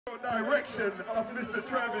Direction of Mr.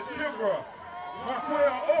 Travis Kimbrough,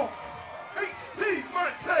 Marquel Oaks, H.T.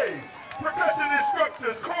 Monte, percussion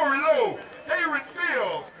instructors Corey Lowe, Aaron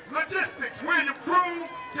Fields, logistics William Cruz,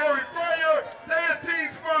 Gary Fryer, dance team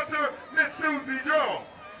sponsor Miss Susie Jones.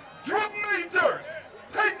 Drum majors,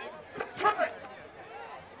 take the track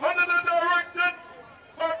under the direction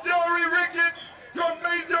of Jerry Ricketts, drum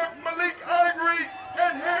major Malik Ivory,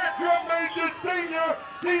 and head drum major senior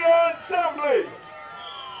Dion Chambly.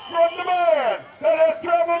 From the man that has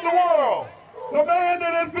traveled the world, the man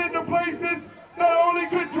that has been to places not only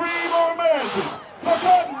could dream or imagine, the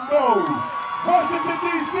Cotton Bowl, Washington,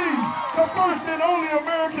 D.C., the first and only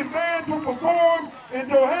American band to perform in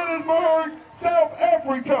Johannesburg, South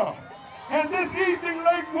Africa. And this evening,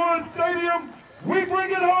 Lakewood Stadium, we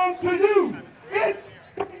bring it home to you. It's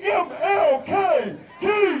the MLK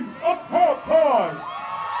Kings of Halftime.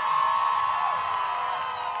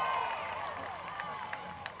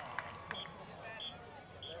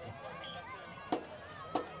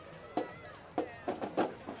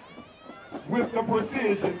 With the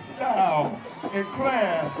precision, style, and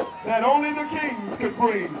class that only the Kings could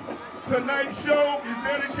bring. Tonight's show is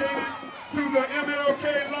dedicated to the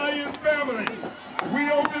MLK Lions family.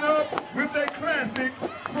 We open up with a classic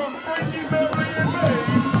from Frankie Beverly and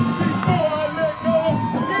Mays, Before I Let Go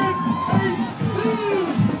in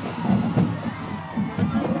HD.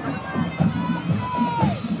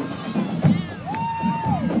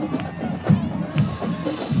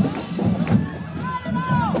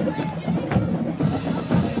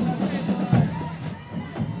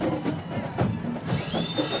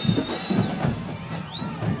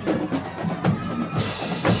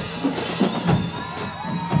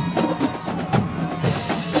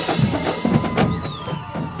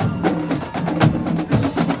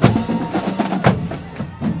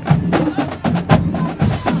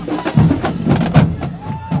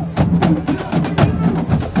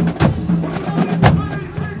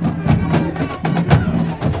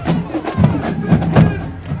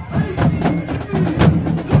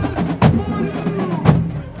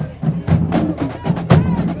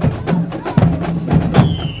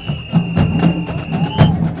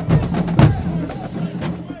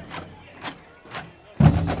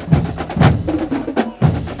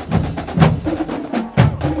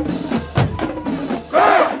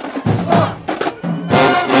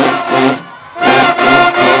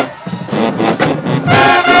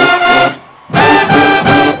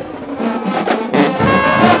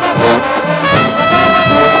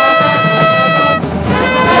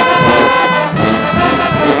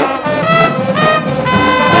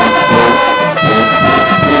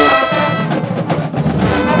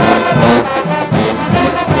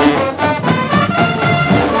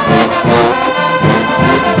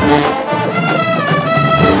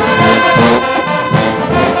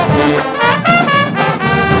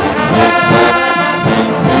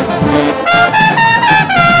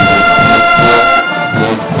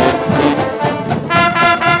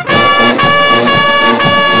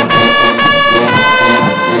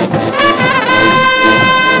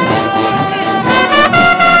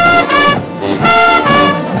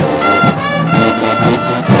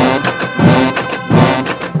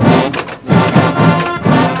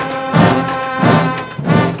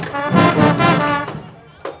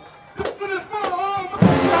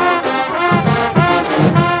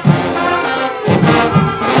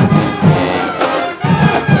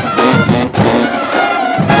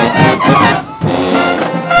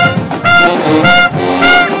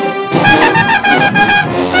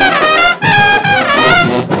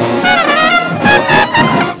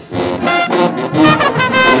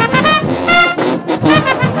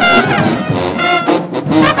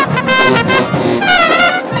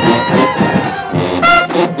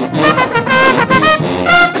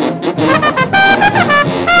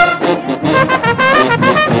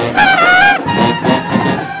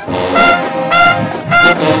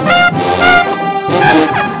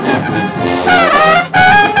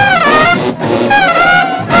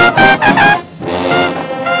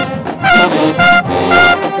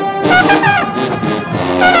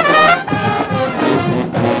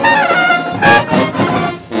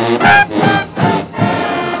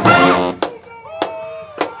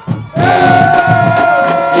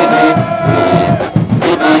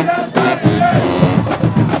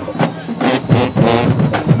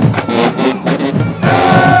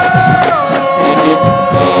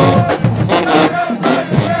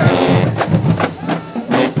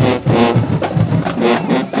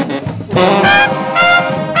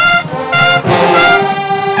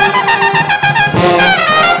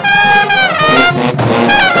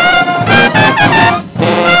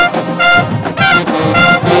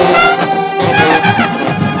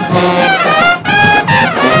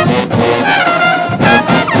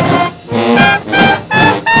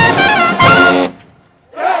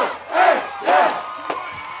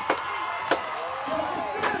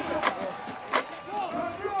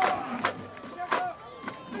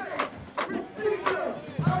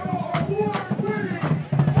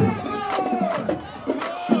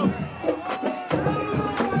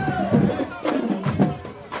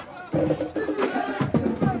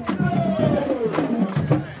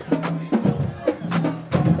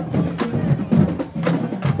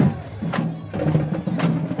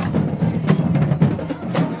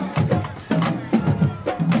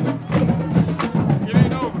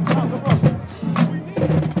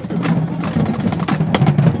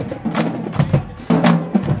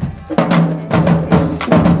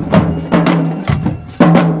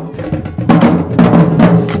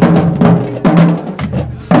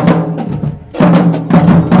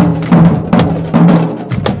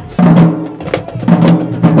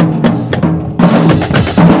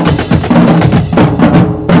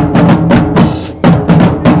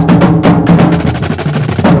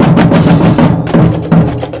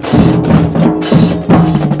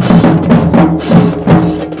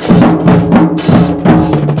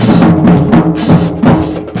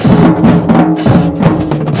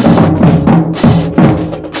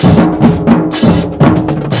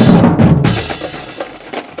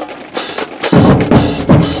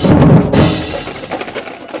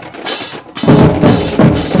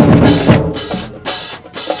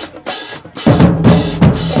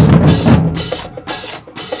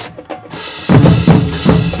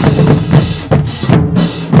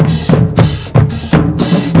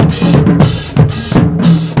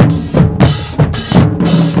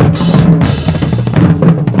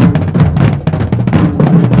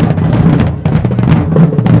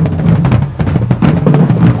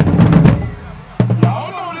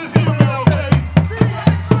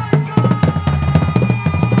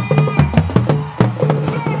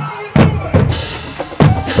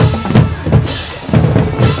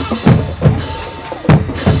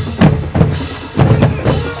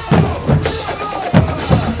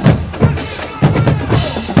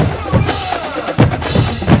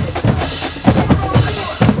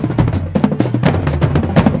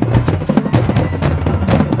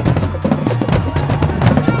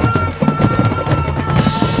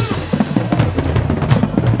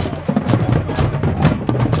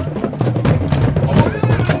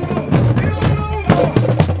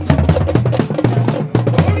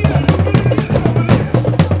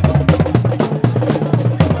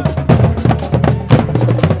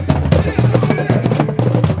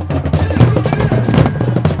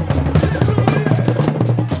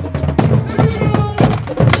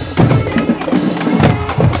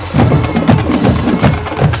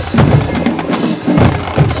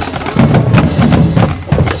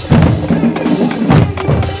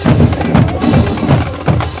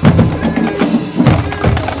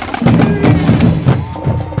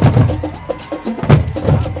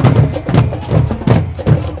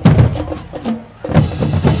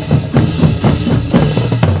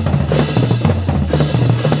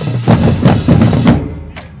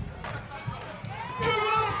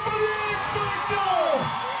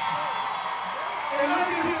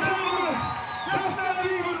 ladies and gentlemen, that's not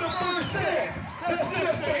even the first set. That's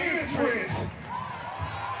just the entrance.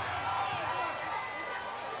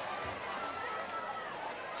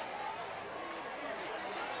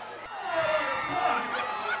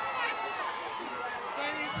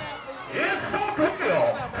 It's uphill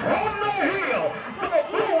from the hill to the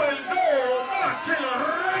blue and gold marching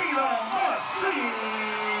Radar Marching.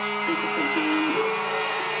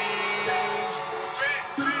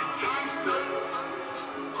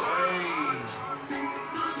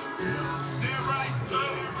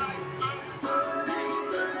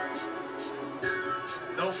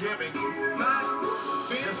 No gimmicks.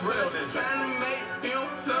 Just realness.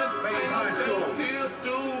 Made high school.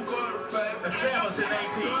 Established in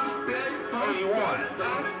 1881.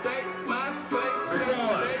 Before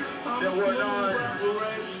us, there were none.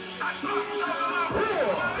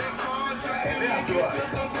 And after us,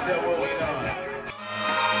 there will be none.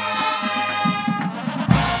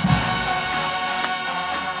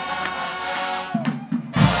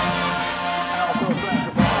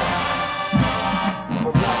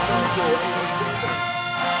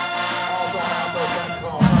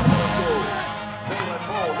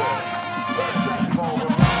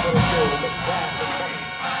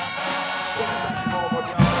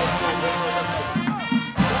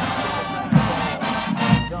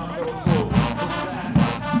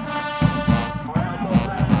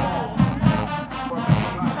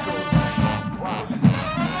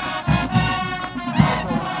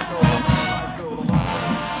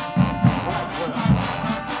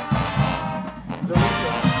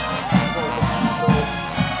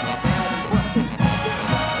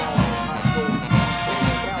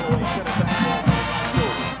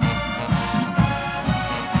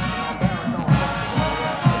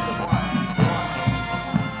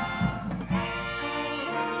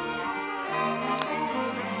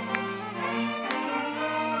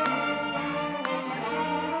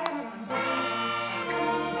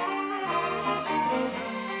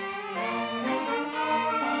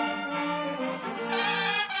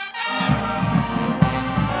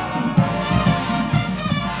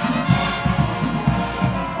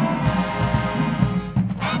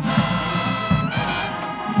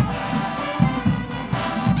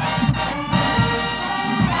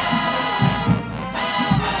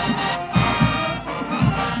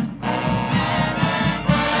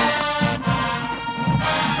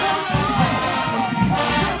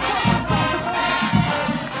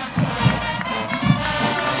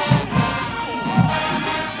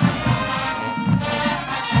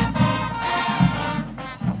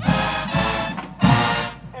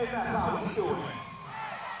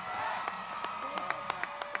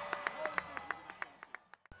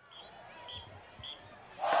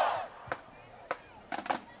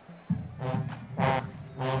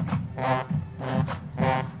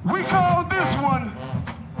 We call this one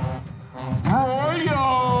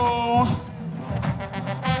Royals.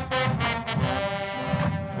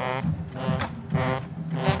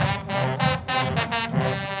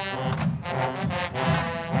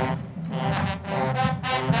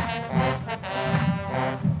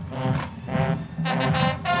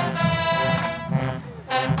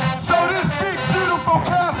 So this big beautiful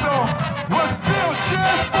castle was built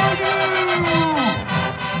just for you.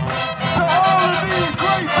 To all of these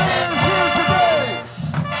great fans here today,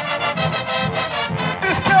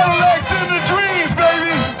 it's Cadillacs in the dreams,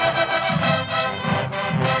 baby.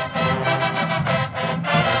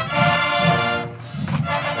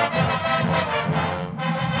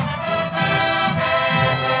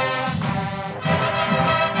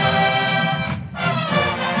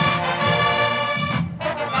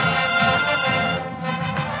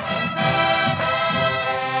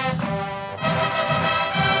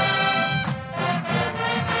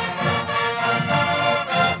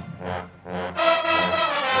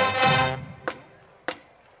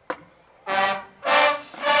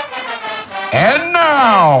 And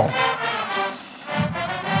now,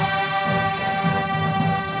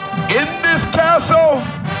 in this castle,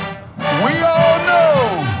 we all know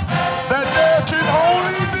that there can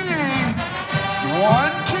only be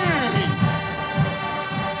one king.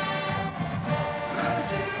 Let's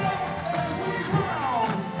get it up as we crown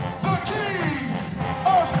the kings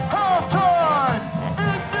of halftime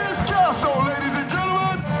in this castle, ladies and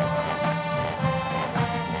gentlemen.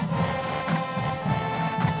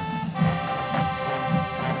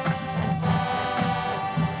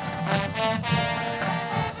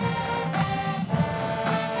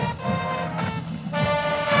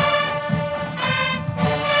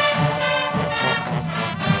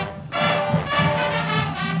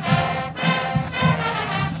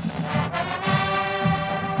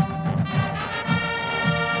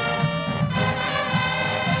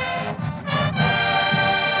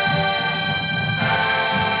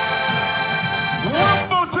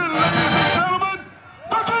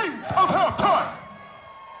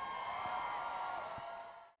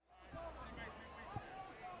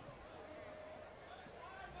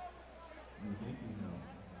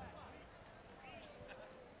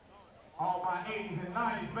 80s and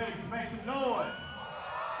 90s babies, make some noise.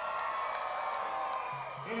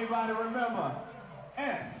 Anybody remember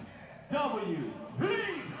SWV?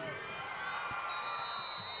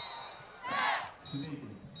 Shanika,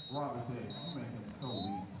 Robert said, you make him so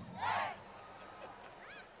weak.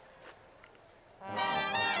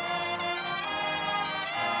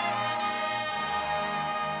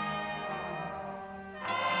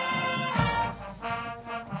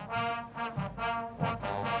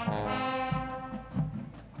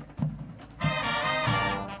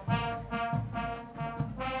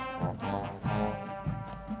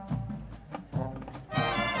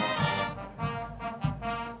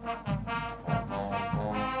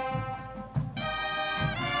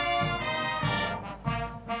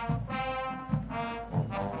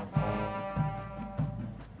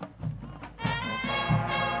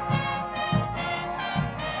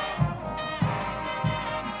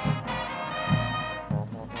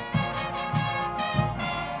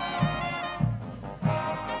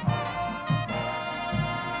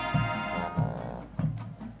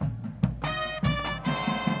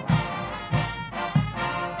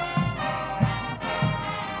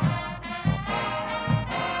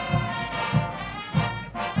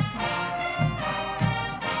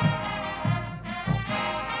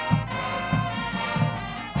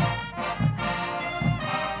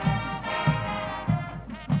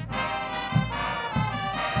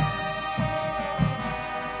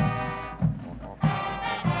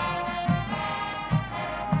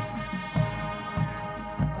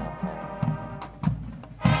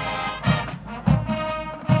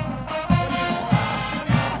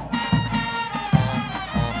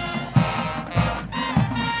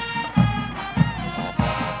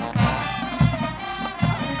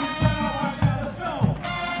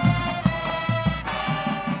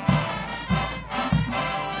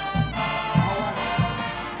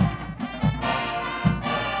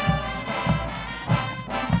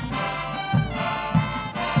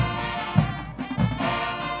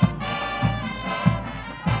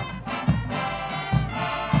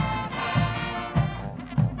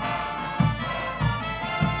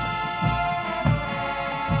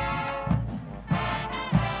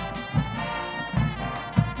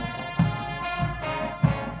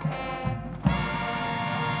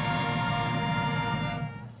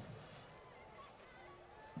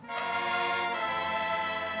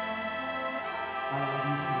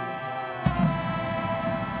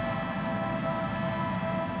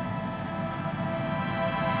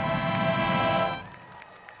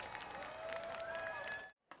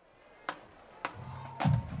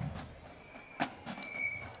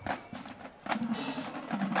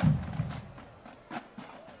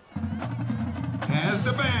 As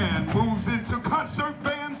the band moves into concert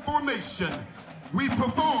band formation, we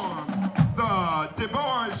perform the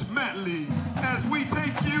DeBarge medley as we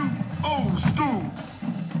take you old school.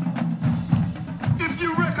 If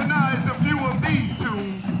you recognize a few of these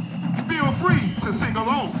tunes, feel free to sing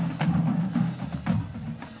along.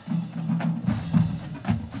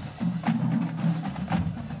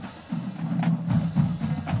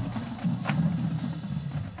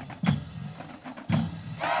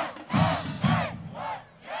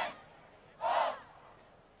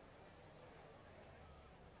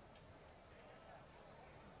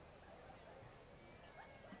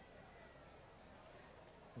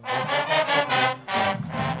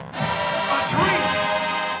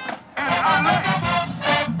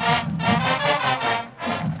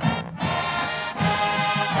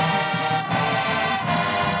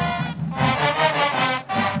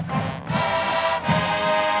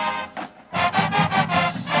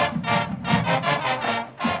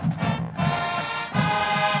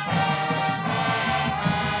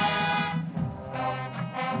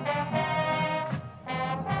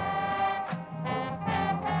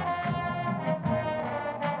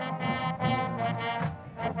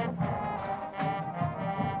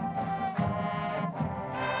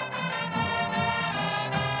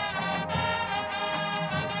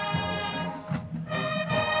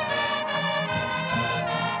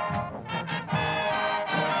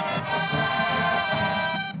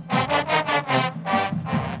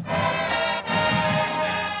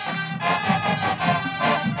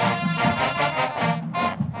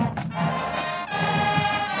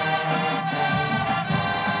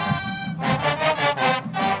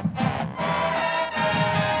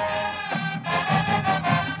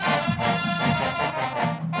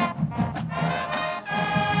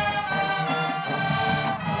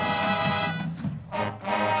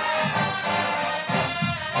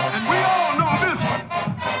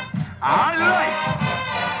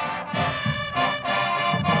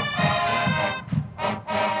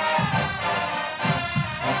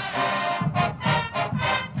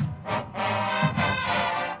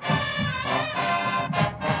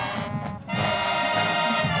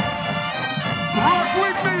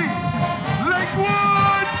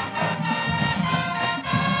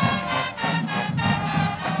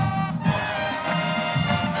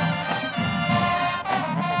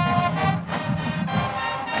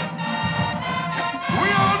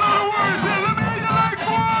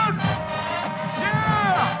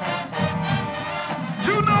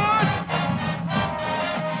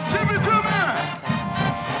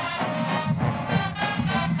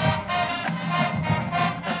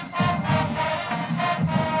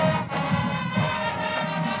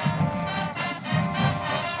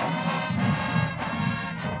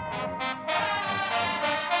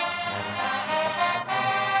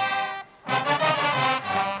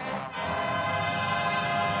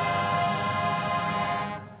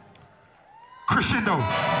 crescendo.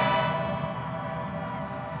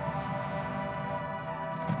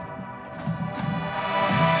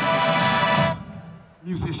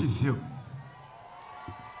 Musicianship.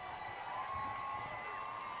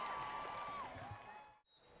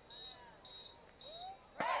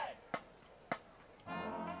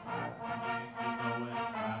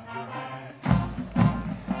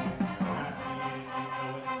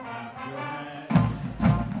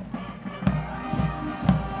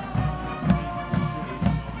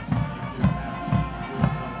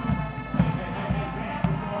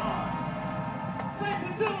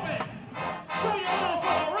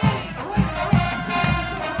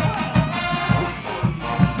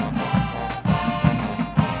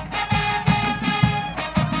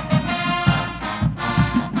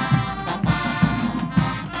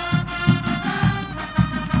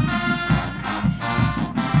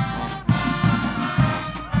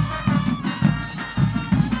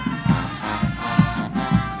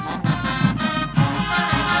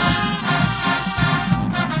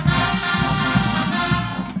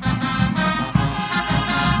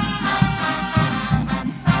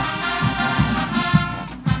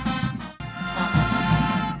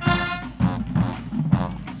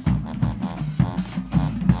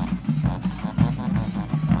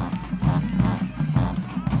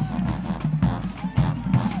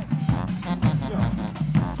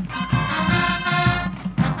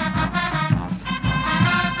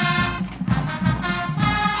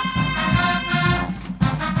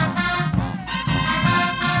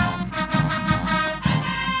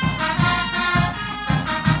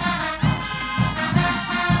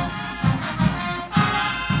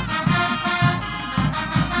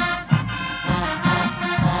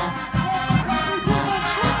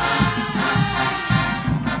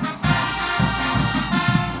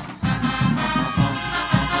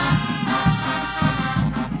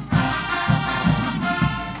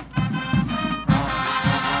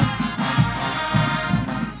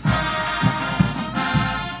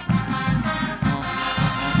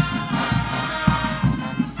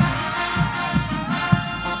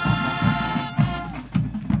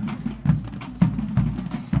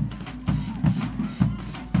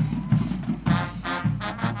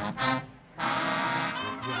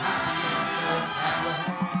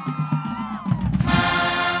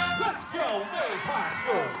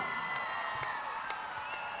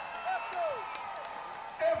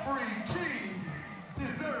 Every king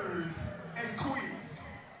deserves a queen.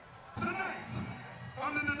 Tonight,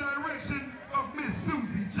 under the direction of Miss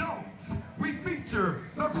Susie Jones, we feature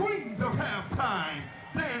the Queens of Halftime,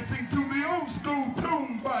 dancing to the old school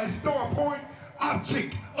tune by Starpoint,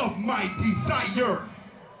 Object of My Desire.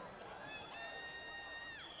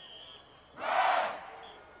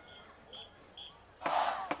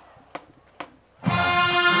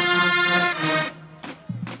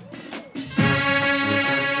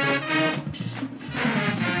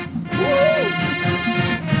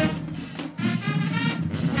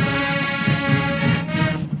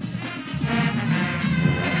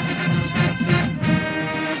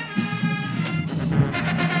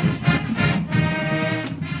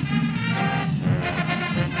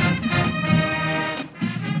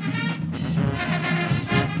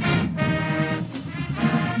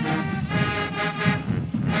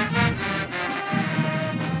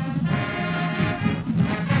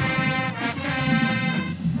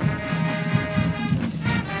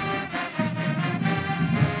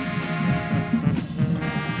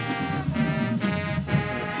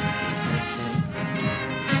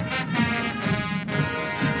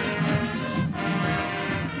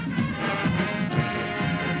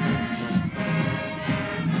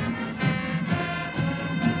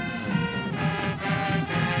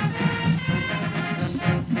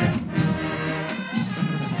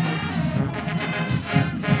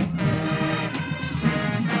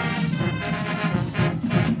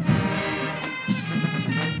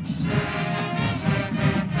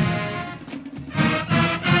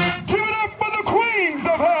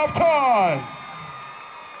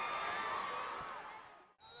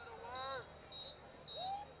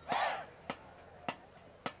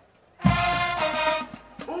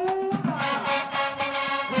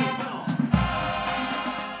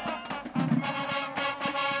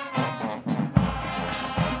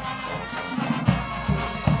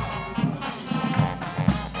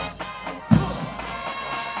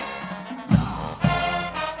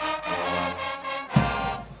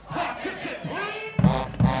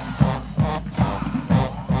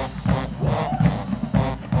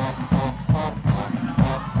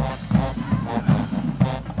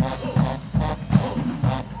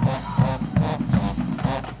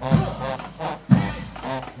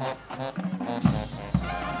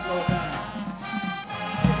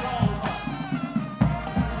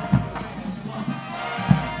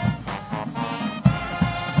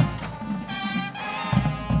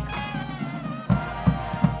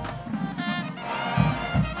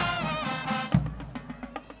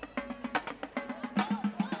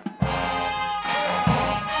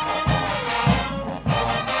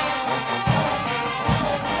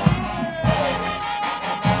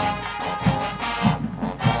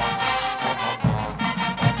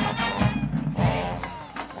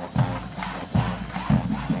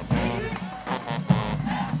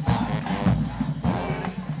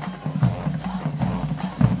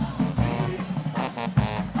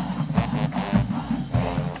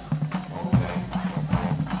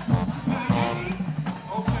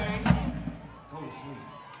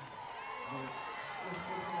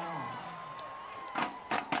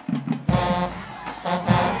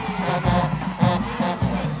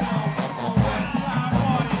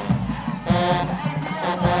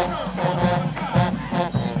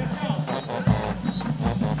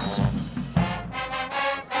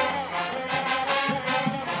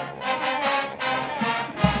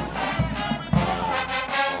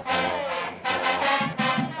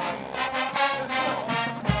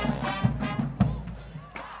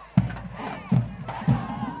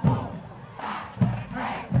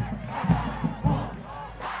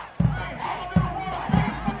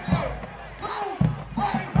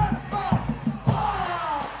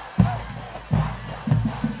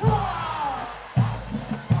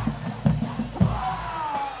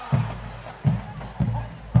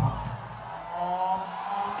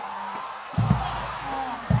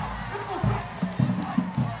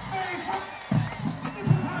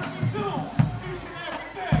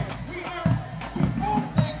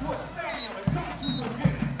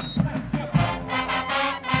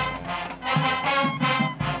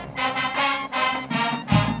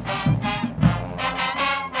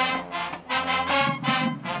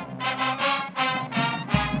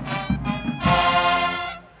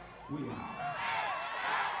 We out.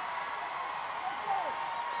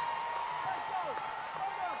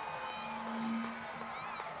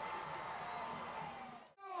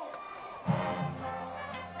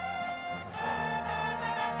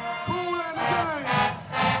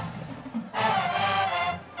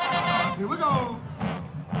 Here we go.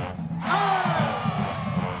 Hey!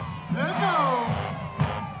 There it go.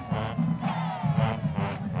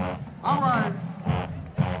 All right.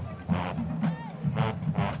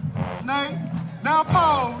 Snake. Now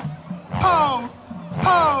pose. Pose.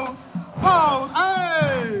 Pose. Pose.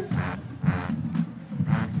 Hey!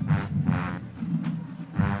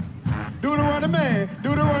 Do the running man. Do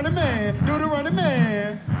the running man. Do the running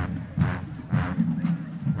man.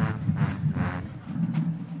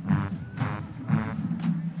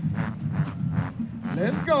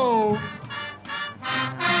 Let's go.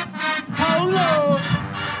 Hold on.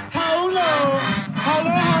 Hold on. Hold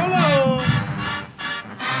on, hold on.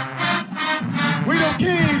 We them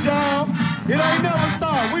kings, y'all. It ain't never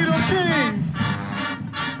stop. We them kings.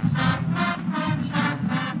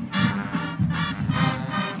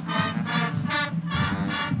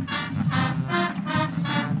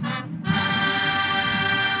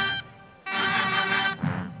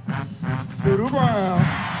 Do the brown.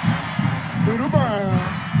 Do the brown.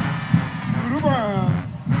 Do the brown.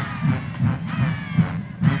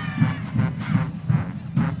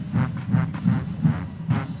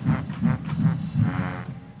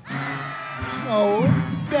 Slow it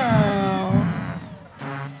down.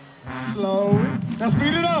 Slow it. Now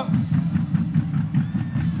speed it up.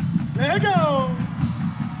 Let go.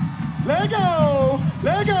 Let go.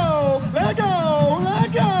 Let go. Let go.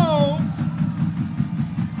 Let go.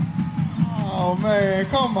 Oh man,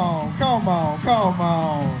 come on, come on, come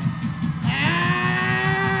on. Ow!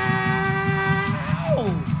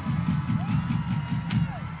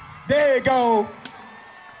 There you go.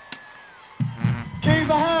 Kings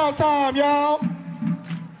of halftime, y'all.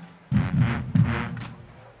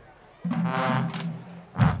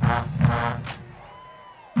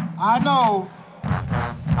 I know.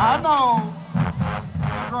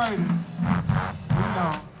 The greatest. We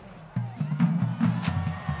know.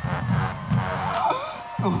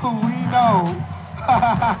 We know.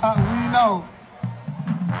 We know.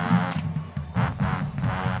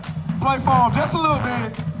 Play for him just a little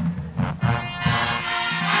bit.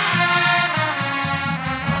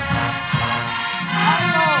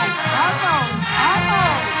 I know.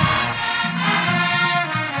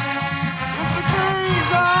 It's the Kings,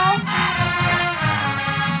 y'all.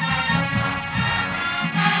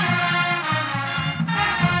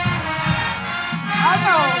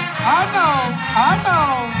 I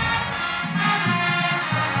know.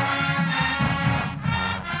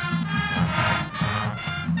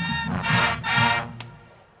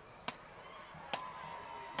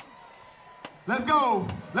 Let's go.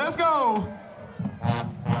 Let's go.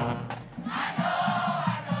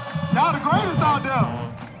 Y'all the greatest out there.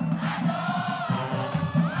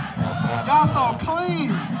 Y'all so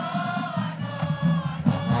clean.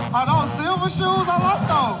 Are those silver shoes? I like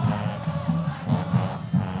those.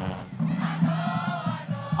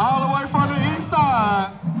 All the way from the east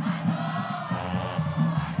side.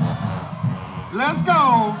 Let's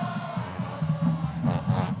go.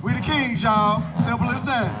 We the Kings, y'all. Simple as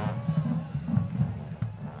that.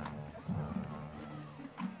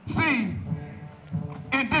 See,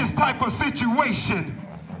 in this type of situation,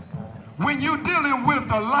 when you're dealing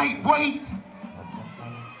with a lightweight,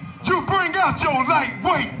 you bring out your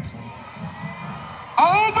lightweight.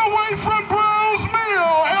 All the way from Browns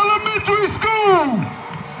Mill Elementary School,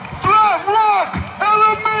 Flat Rock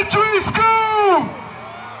Elementary School.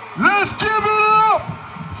 Let's give it up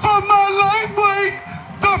for my lightweight,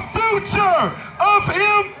 the future of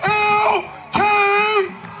MLK.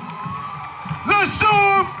 Let's show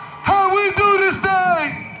them how we do this thing.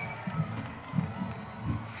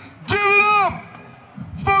 Give it up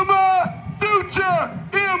for my future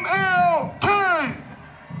MLK.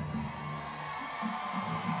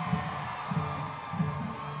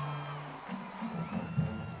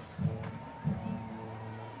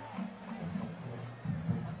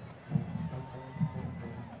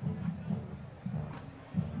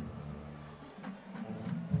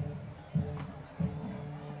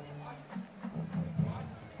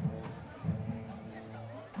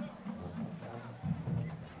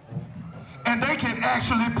 And they can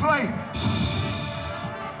actually play.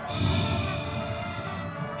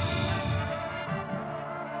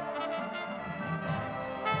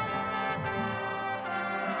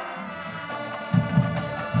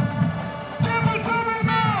 Give it to me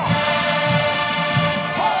now.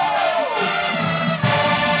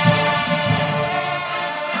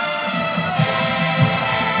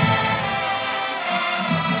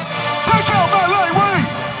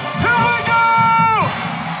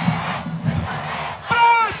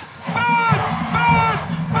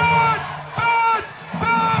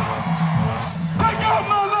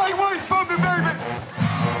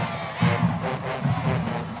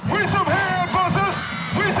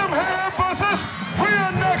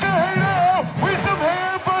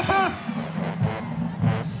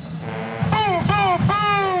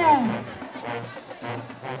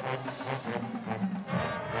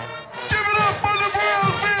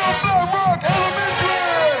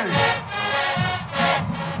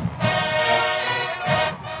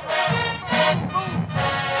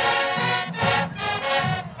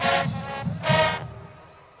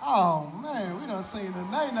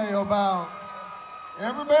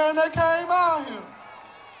 Every band that came out here.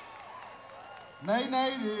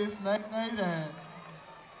 Nay this, nay that.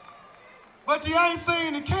 But you ain't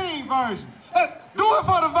seen the King version. Hey, do it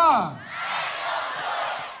for the vibe.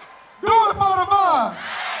 Do it for the vibe.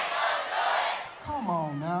 Come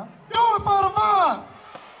on now. Do it for the vibe.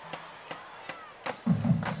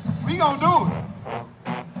 We gonna do it.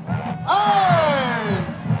 Hey!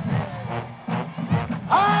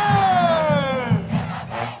 Hey!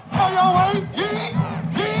 Go your way. Yee!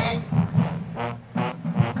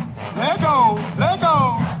 Let go.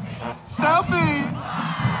 Selfie.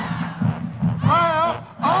 Round,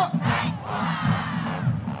 up.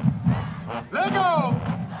 Let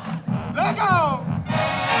go.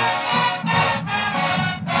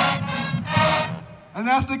 And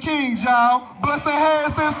that's the Kings, y'all. Bustin'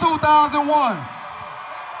 heads since 2001.